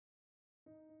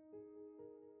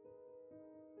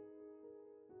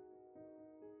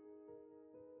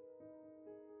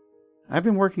I've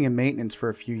been working in maintenance for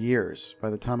a few years by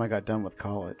the time I got done with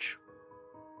college.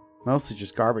 Mostly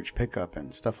just garbage pickup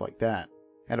and stuff like that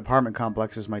at apartment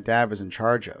complexes my dad was in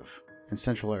charge of in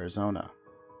central Arizona.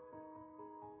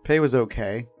 Pay was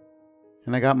okay,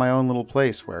 and I got my own little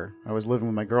place where I was living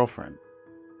with my girlfriend.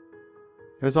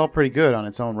 It was all pretty good on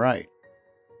its own right,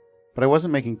 but I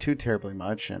wasn't making too terribly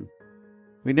much, and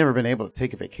we'd never been able to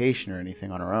take a vacation or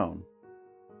anything on our own.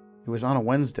 It was on a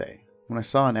Wednesday when I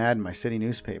saw an ad in my city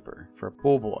newspaper for a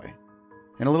pool boy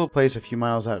in a little place a few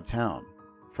miles out of town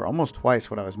for almost twice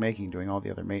what I was making doing all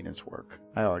the other maintenance work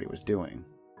I already was doing.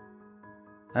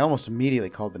 I almost immediately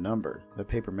called the number the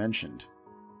paper mentioned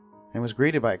and was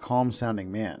greeted by a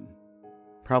calm-sounding man,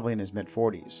 probably in his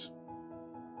mid-40s.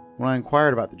 When I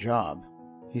inquired about the job,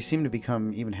 he seemed to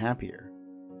become even happier,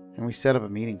 and we set up a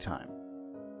meeting time.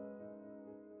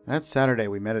 That Saturday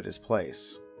we met at his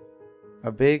place,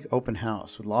 a big open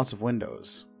house with lots of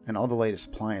windows and all the latest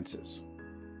appliances.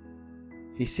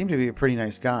 He seemed to be a pretty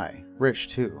nice guy, rich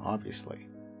too, obviously.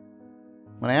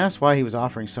 When I asked why he was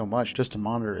offering so much just to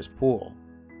monitor his pool,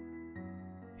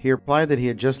 he replied that he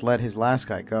had just let his last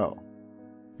guy go,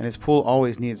 and his pool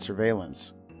always needed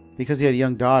surveillance because he had a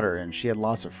young daughter and she had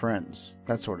lots of friends,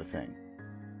 that sort of thing.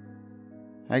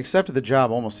 I accepted the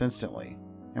job almost instantly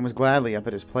and was gladly up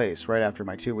at his place right after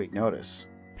my 2-week notice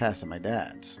passed at my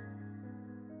dad's.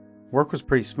 Work was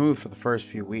pretty smooth for the first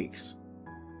few weeks.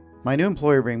 My new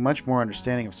employer being much more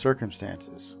understanding of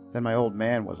circumstances than my old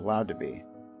man was allowed to be,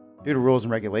 due to rules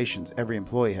and regulations every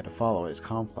employee had to follow at his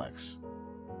complex.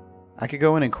 I could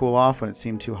go in and cool off when it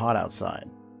seemed too hot outside.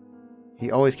 He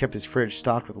always kept his fridge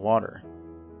stocked with water.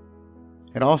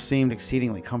 It all seemed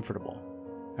exceedingly comfortable.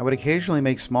 I would occasionally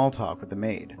make small talk with the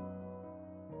maid.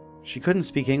 She couldn't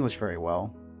speak English very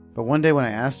well, but one day when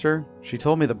I asked her, she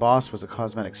told me the boss was a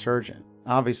cosmetic surgeon,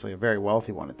 obviously a very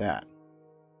wealthy one at that.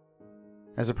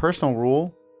 As a personal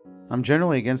rule, I'm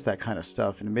generally against that kind of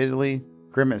stuff and admittedly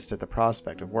grimaced at the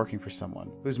prospect of working for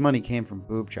someone whose money came from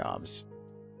boob jobs.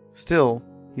 Still,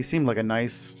 he seemed like a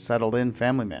nice, settled-in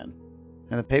family man,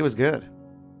 and the pay was good,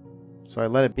 so I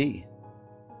let it be.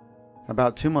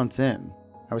 About 2 months in,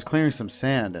 I was clearing some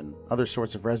sand and other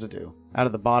sorts of residue out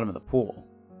of the bottom of the pool,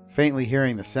 faintly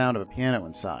hearing the sound of a piano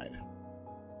inside.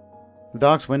 The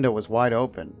doc's window was wide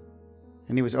open,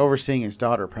 and he was overseeing his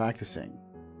daughter practicing.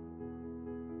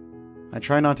 I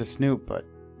tried not to snoop, but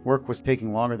work was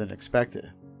taking longer than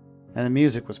expected, and the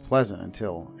music was pleasant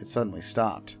until it suddenly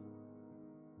stopped.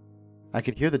 I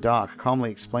could hear the doc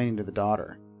calmly explaining to the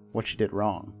daughter what she did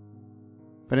wrong,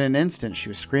 but in an instant she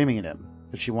was screaming at him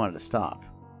that she wanted to stop.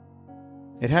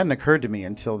 It hadn't occurred to me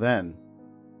until then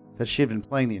that she had been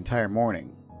playing the entire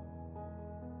morning.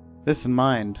 This in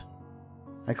mind,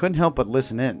 I couldn't help but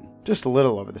listen in, just a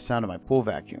little, over the sound of my pool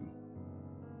vacuum.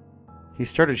 He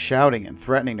started shouting and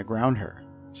threatening to ground her,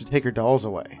 to take her dolls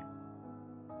away.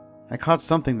 I caught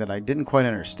something that I didn't quite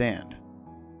understand.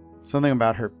 Something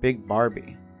about her big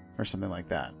Barbie, or something like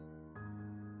that.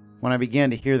 When I began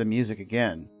to hear the music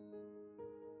again,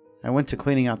 I went to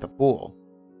cleaning out the pool,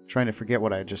 trying to forget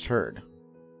what I had just heard.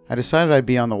 I decided I'd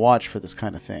be on the watch for this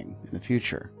kind of thing in the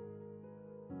future.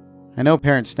 I know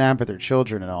parents snap at their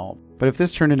children and all, but if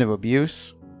this turned into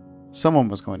abuse, someone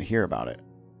was going to hear about it.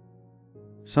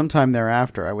 Sometime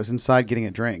thereafter, I was inside getting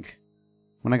a drink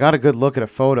when I got a good look at a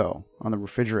photo on the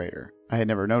refrigerator I had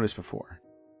never noticed before,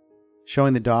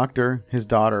 showing the doctor, his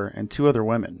daughter, and 2 other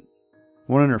women,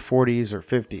 one in her 40s or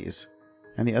 50s,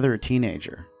 and the other a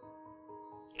teenager.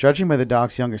 Judging by the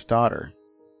doc's youngest daughter,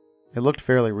 it looked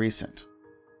fairly recent.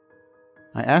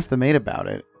 I asked the maid about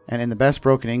it, and in the best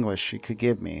broken English she could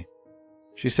give me,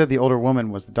 she said the older woman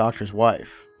was the doctor's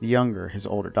wife, the younger his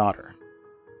older daughter.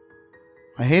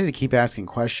 I hated to keep asking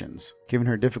questions, given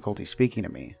her difficulty speaking to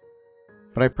me,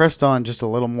 but I pressed on just a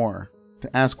little more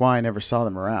to ask why I never saw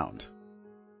them around.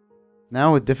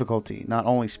 Now with difficulty not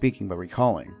only speaking but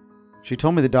recalling, she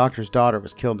told me the doctor's daughter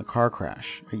was killed in a car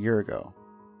crash a year ago.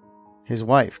 His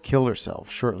wife killed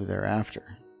herself shortly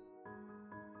thereafter.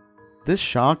 This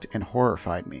shocked and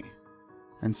horrified me,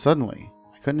 and suddenly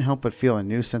I couldn't help but feel a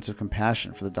new sense of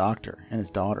compassion for the doctor and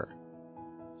his daughter.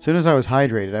 Soon as I was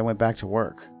hydrated, I went back to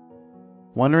work,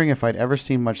 wondering if I'd ever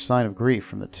seen much sign of grief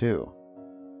from the two.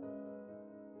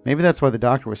 Maybe that's why the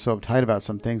doctor was so uptight about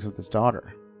some things with his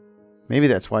daughter. Maybe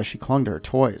that's why she clung to her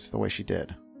toys the way she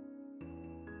did.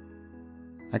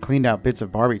 I cleaned out bits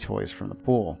of Barbie toys from the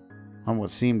pool on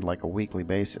what seemed like a weekly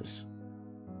basis.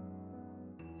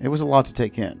 It was a lot to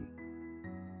take in.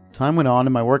 Time went on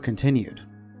and my work continued.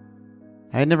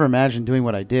 I had never imagined doing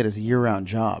what I did as a year-round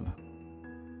job.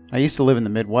 I used to live in the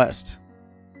Midwest.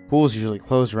 Pools usually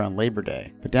closed around Labor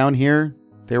Day, but down here,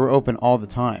 they were open all the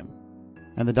time,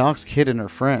 and the doc's kid and her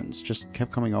friends just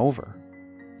kept coming over.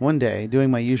 One day,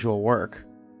 doing my usual work,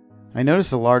 I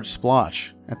noticed a large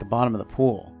splotch at the bottom of the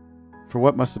pool, for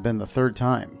what must have been the third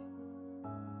time.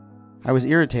 I was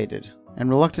irritated and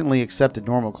reluctantly accepted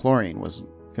normal chlorine wasn't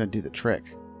going to do the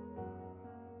trick.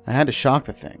 I had to shock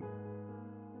the thing.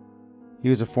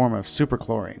 Use a form of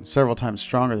superchlorine, several times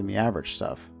stronger than the average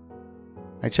stuff.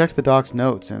 I checked the doc's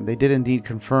notes and they did indeed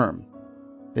confirm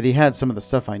that he had some of the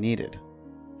stuff I needed.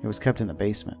 It was kept in the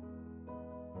basement.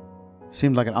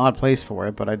 Seemed like an odd place for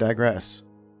it, but I digress.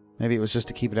 Maybe it was just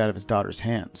to keep it out of his daughter's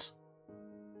hands.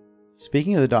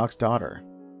 Speaking of the doc's daughter,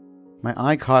 my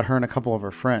eye caught her and a couple of her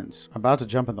friends about to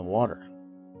jump in the water.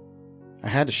 I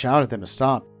had to shout at them to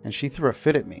stop, and she threw a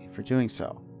fit at me for doing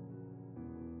so.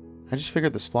 I just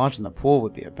figured the splotch in the pool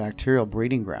would be a bacterial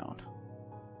breeding ground.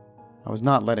 I was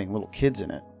not letting little kids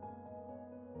in it.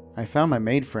 I found my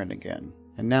maid friend again,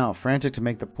 and now, frantic to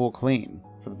make the pool clean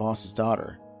for the boss's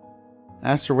daughter,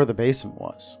 asked her where the basement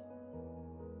was.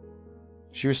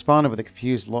 She responded with a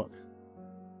confused look.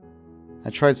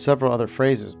 I tried several other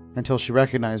phrases until she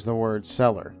recognized the word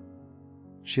cellar.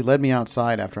 She led me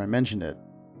outside after I mentioned it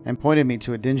and pointed me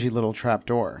to a dingy little trap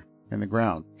door in the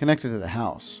ground connected to the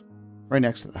house, right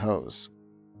next to the hose.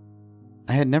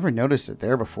 I had never noticed it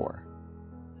there before,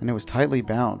 and it was tightly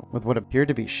bound with what appeared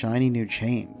to be shiny new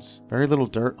chains, very little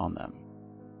dirt on them.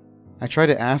 I tried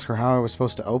to ask her how I was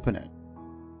supposed to open it,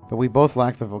 but we both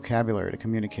lacked the vocabulary to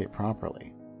communicate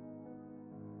properly.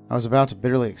 I was about to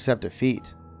bitterly accept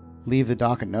defeat, leave the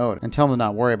doc a note, and tell him to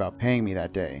not worry about paying me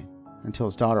that day, until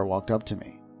his daughter walked up to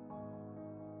me.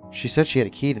 She said she had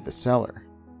a key to the cellar.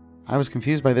 I was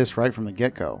confused by this right from the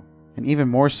get-go, and even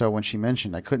more so when she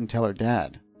mentioned I couldn't tell her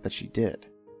dad that she did.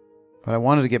 But I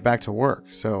wanted to get back to work,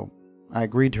 so I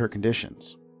agreed to her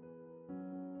conditions.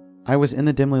 I was in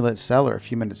the dimly lit cellar a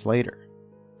few minutes later,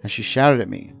 as she shouted at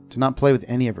me to not play with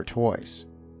any of her toys.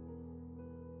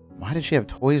 Why did she have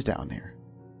toys down there?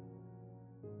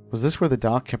 Was this where the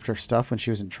doc kept her stuff when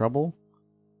she was in trouble?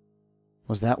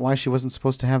 Was that why she wasn't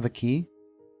supposed to have the key?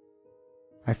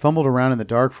 I fumbled around in the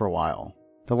dark for a while,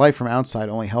 the light from outside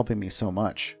only helping me so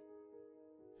much.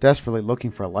 Desperately looking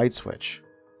for a light switch,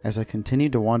 as I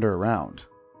continued to wander around,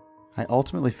 I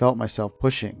ultimately felt myself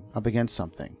pushing up against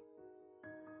something.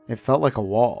 It felt like a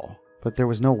wall, but there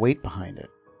was no weight behind it.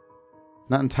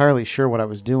 Not entirely sure what I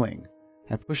was doing,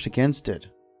 I pushed against it,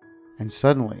 and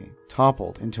suddenly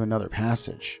toppled into another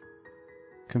passage.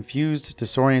 Confused,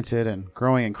 disoriented, and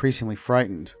growing increasingly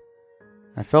frightened,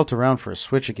 I felt around for a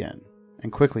switch again,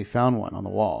 and quickly found one on the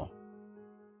wall.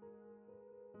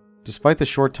 Despite the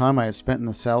short time I had spent in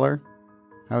the cellar,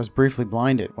 I was briefly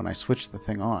blinded when I switched the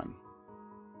thing on.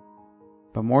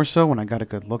 But more so when I got a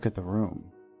good look at the room.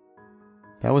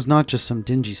 That was not just some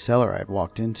dingy cellar I had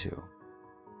walked into.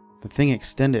 The thing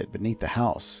extended beneath the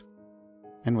house,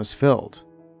 and was filled,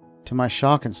 to my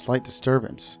shock and slight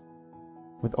disturbance,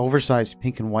 with oversized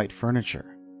pink and white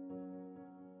furniture.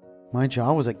 My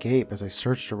jaw was agape as I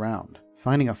searched around,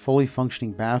 finding a fully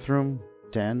functioning bathroom,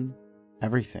 den,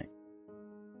 everything.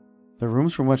 The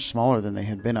rooms were much smaller than they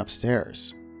had been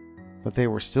upstairs, but they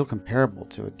were still comparable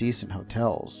to a decent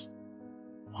hotel's.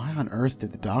 Why on earth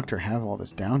did the doctor have all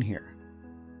this down here?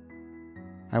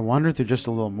 I wandered through just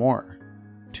a little more,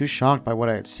 too shocked by what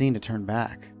I had seen to turn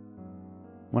back,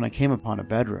 when I came upon a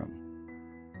bedroom.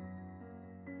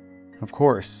 Of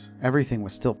course, everything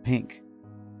was still pink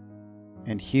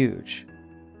and huge,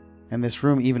 and this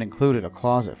room even included a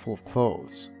closet full of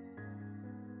clothes.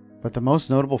 But the most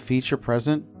notable feature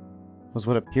present was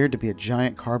what appeared to be a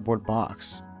giant cardboard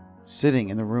box sitting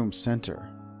in the room's center.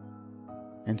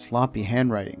 In sloppy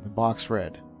handwriting, the box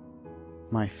read,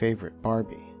 "My favorite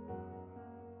Barbie."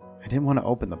 I didn't want to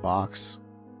open the box.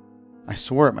 I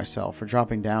swore at myself for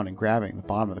dropping down and grabbing the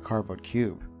bottom of the cardboard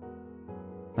cube,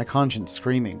 my conscience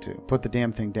screaming to put the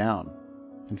damn thing down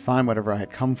and find whatever I had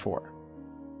come for.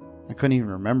 I couldn't even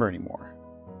remember anymore.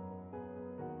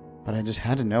 But I just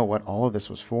had to know what all of this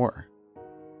was for.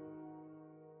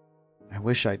 I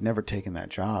wish I'd never taken that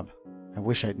job. I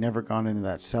wish I'd never gone into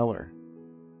that cellar.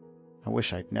 I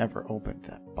wish I'd never opened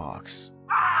that box.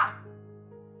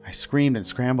 I screamed and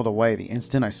scrambled away the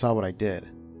instant I saw what I did.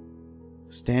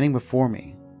 Standing before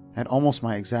me, at almost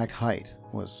my exact height,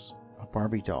 was a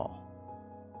Barbie doll.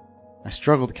 I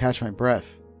struggled to catch my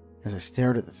breath as I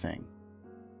stared at the thing.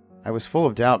 I was full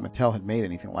of doubt Mattel had made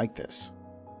anything like this,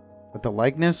 but the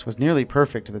likeness was nearly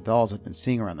perfect to the dolls I'd been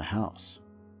seeing around the house.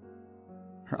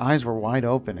 Her eyes were wide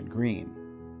open and green.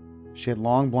 She had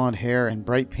long blonde hair and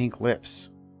bright pink lips,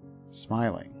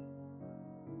 smiling.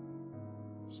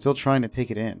 Still trying to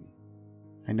take it in,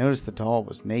 I noticed the doll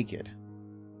was naked.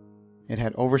 It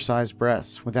had oversized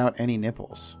breasts without any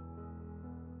nipples,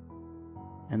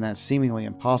 and that seemingly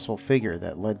impossible figure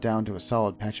that led down to a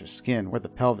solid patch of skin where the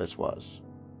pelvis was.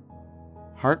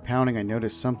 Heart pounding, I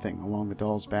noticed something along the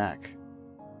doll's back.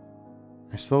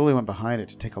 I slowly went behind it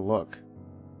to take a look,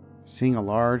 seeing a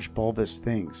large, bulbous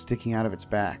thing sticking out of its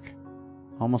back,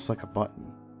 almost like a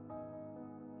button.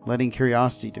 Letting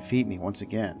curiosity defeat me once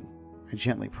again, I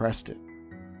gently pressed it.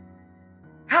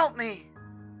 Help me!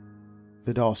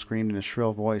 The doll screamed in a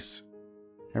shrill voice.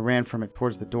 I ran from it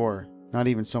towards the door, not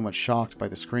even so much shocked by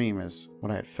the scream as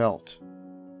what I had felt.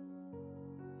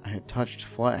 I had touched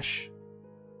flesh.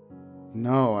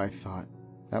 No, I thought.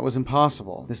 That was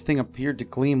impossible. This thing appeared to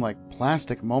gleam like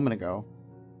plastic a moment ago.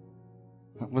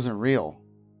 That wasn't real.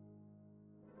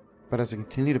 But as I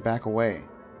continued to back away,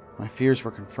 my fears were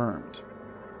confirmed.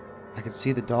 I could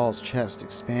see the doll's chest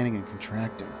expanding and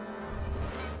contracting.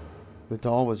 The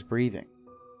doll was breathing.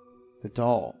 The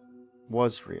doll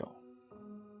was real.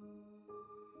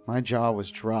 My jaw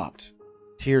was dropped,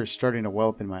 tears starting to well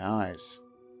up in my eyes.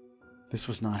 This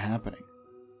was not happening.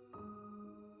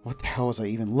 What the hell was I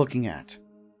even looking at?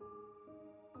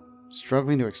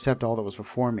 Struggling to accept all that was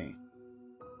before me,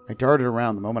 I darted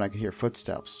around the moment I could hear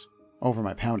footsteps over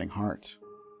my pounding heart.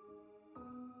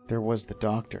 There was the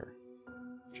doctor,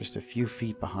 just a few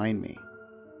feet behind me,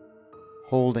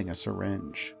 holding a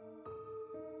syringe.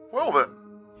 Well then,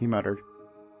 He muttered.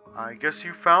 I guess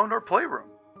you found our playroom.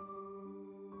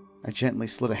 I gently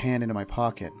slid a hand into my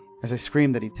pocket as I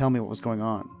screamed that he'd tell me what was going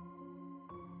on.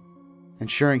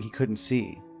 Ensuring he couldn't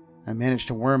see, I managed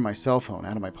to worm my cell phone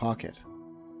out of my pocket.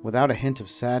 Without a hint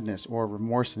of sadness or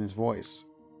remorse in his voice,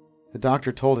 the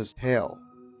doctor told his tale,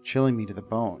 chilling me to the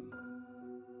bone,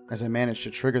 as I managed to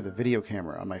trigger the video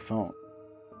camera on my phone.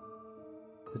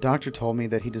 The doctor told me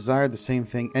that he desired the same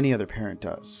thing any other parent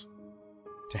does,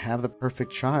 to have the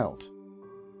perfect child.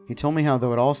 He told me how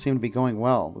though it all seemed to be going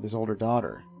well with his older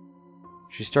daughter,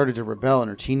 she started to rebel in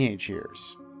her teenage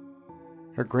years.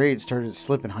 Her grades started to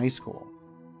slip in high school,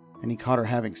 and he caught her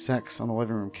having sex on the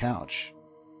living room couch.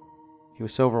 He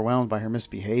was so overwhelmed by her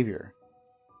misbehavior,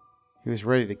 he was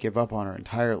ready to give up on her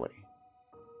entirely.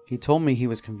 He told me he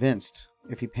was convinced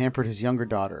if he pampered his younger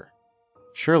daughter,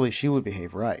 surely she would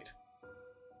behave right.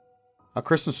 A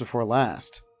Christmas before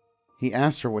last, he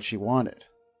asked her what she wanted.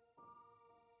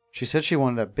 She said she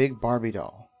wanted a big Barbie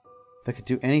doll that could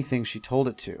do anything she told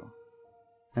it to,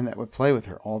 and that would play with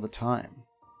her all the time.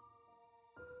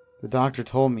 The doctor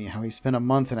told me how he spent a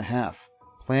month and a half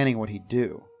planning what he'd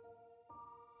do,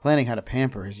 planning how to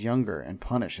pamper his younger and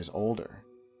punish his older.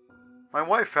 My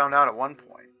wife found out at one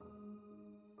point.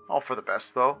 All for the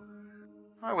best, though.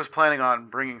 I was planning on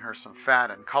bringing her some fat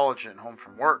and collagen home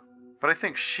from work, but I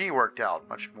think she worked out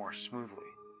much more smoothly.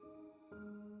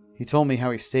 He told me how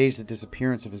he staged the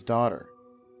disappearance of his daughter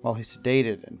while he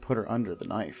sedated and put her under the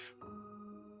knife.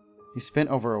 He spent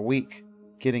over a week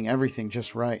getting everything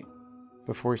just right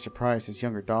before he surprised his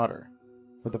younger daughter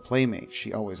with the playmate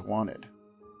she always wanted.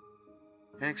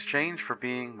 In exchange for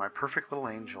being my perfect little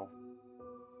angel.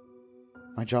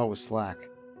 My jaw was slack,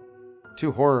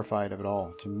 too horrified of it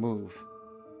all to move.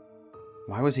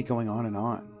 Why was he going on and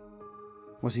on?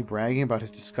 Was he bragging about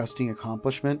his disgusting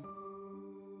accomplishment?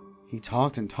 He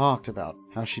talked and talked about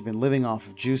how she'd been living off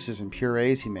of juices and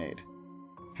purees he made,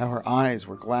 how her eyes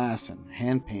were glass and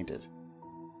hand-painted,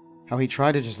 how he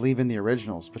tried to just leave in the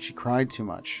originals, but she cried too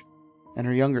much, and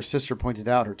her younger sister pointed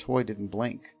out her toy didn't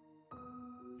blink,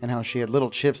 and how she had little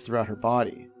chips throughout her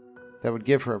body that would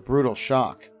give her a brutal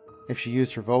shock if she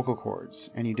used her vocal cords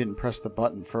and you didn't press the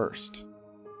button first.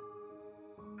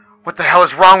 What the hell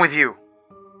is wrong with you?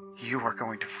 You are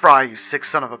going to fry, you sick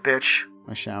son of a bitch,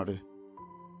 I shouted.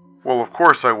 Well, of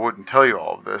course I wouldn't tell you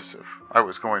all of this if I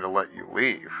was going to let you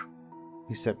leave,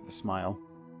 he said with a smile.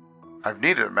 I've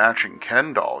needed a matching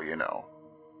Ken doll, you know.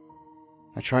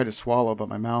 I tried to swallow, but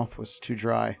my mouth was too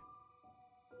dry.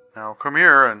 Now come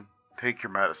here and take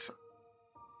your medicine.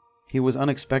 He was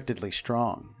unexpectedly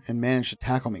strong and managed to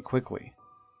tackle me quickly,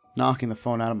 knocking the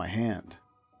phone out of my hand.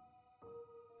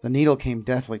 The needle came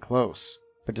deathly close,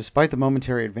 but despite the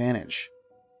momentary advantage,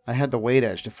 I had the weight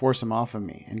edge to force him off of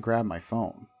me and grab my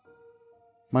phone.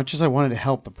 Much as I wanted to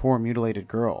help the poor mutilated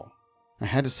girl, I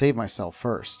had to save myself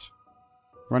first,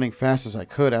 running fast as I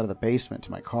could out of the basement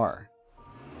to my car.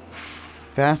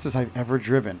 Fast as I've ever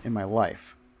driven in my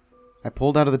life. I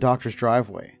pulled out of the doctor's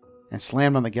driveway and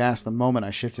slammed on the gas the moment I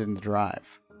shifted into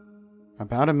drive.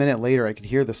 About a minute later, I could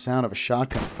hear the sound of a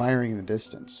shotgun firing in the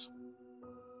distance.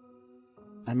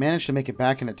 I managed to make it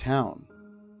back into town,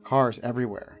 cars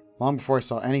everywhere, long before I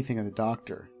saw anything of the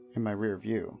doctor in my rear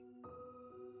view.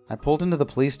 I pulled into the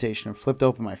police station and flipped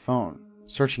open my phone,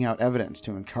 searching out evidence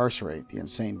to incarcerate the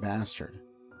insane bastard,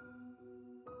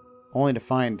 only to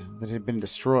find that it had been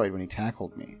destroyed when he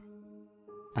tackled me.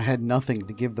 I had nothing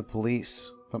to give the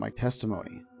police but my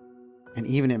testimony, and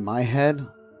even in my head,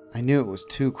 I knew it was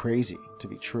too crazy to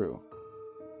be true.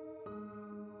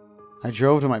 I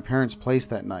drove to my parents' place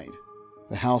that night.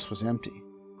 The house was empty.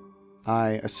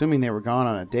 I, assuming they were gone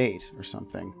on a date or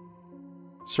something,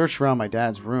 searched around my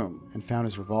dad's room and found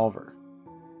his revolver.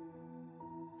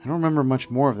 I don't remember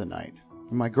much more of the night,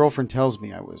 but my girlfriend tells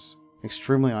me I was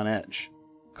extremely on edge,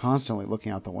 constantly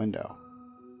looking out the window.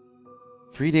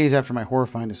 3 days after my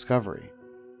horrifying discovery,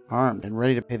 armed and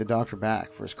ready to pay the doctor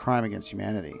back for his crime against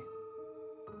humanity.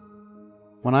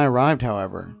 When I arrived,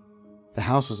 however, the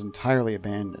house was entirely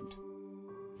abandoned.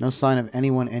 No sign of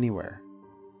anyone anywhere.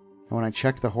 And when I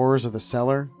checked the horrors of the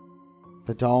cellar,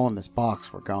 the doll and its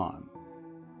box were gone.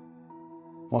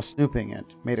 While snooping and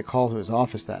made a call to his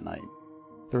office that night,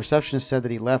 the receptionist said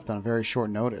that he left on a very short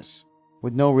notice,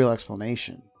 with no real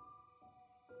explanation.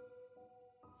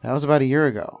 That was about a year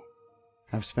ago.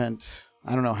 I've spent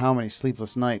I don't know how many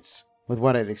sleepless nights with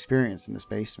what I'd experienced in this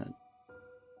basement.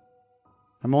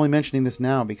 I'm only mentioning this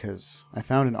now because I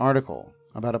found an article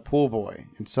about a pool boy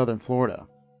in southern Florida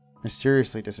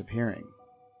mysteriously disappearing.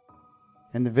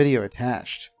 In the video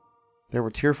attached, there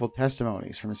were tearful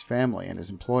testimonies from his family and his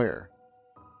employer,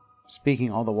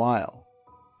 speaking all the while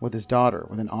with his daughter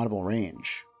within audible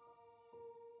range,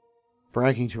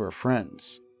 bragging to her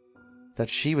friends that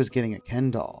she was getting a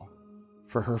Ken doll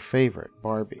for her favorite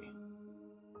Barbie.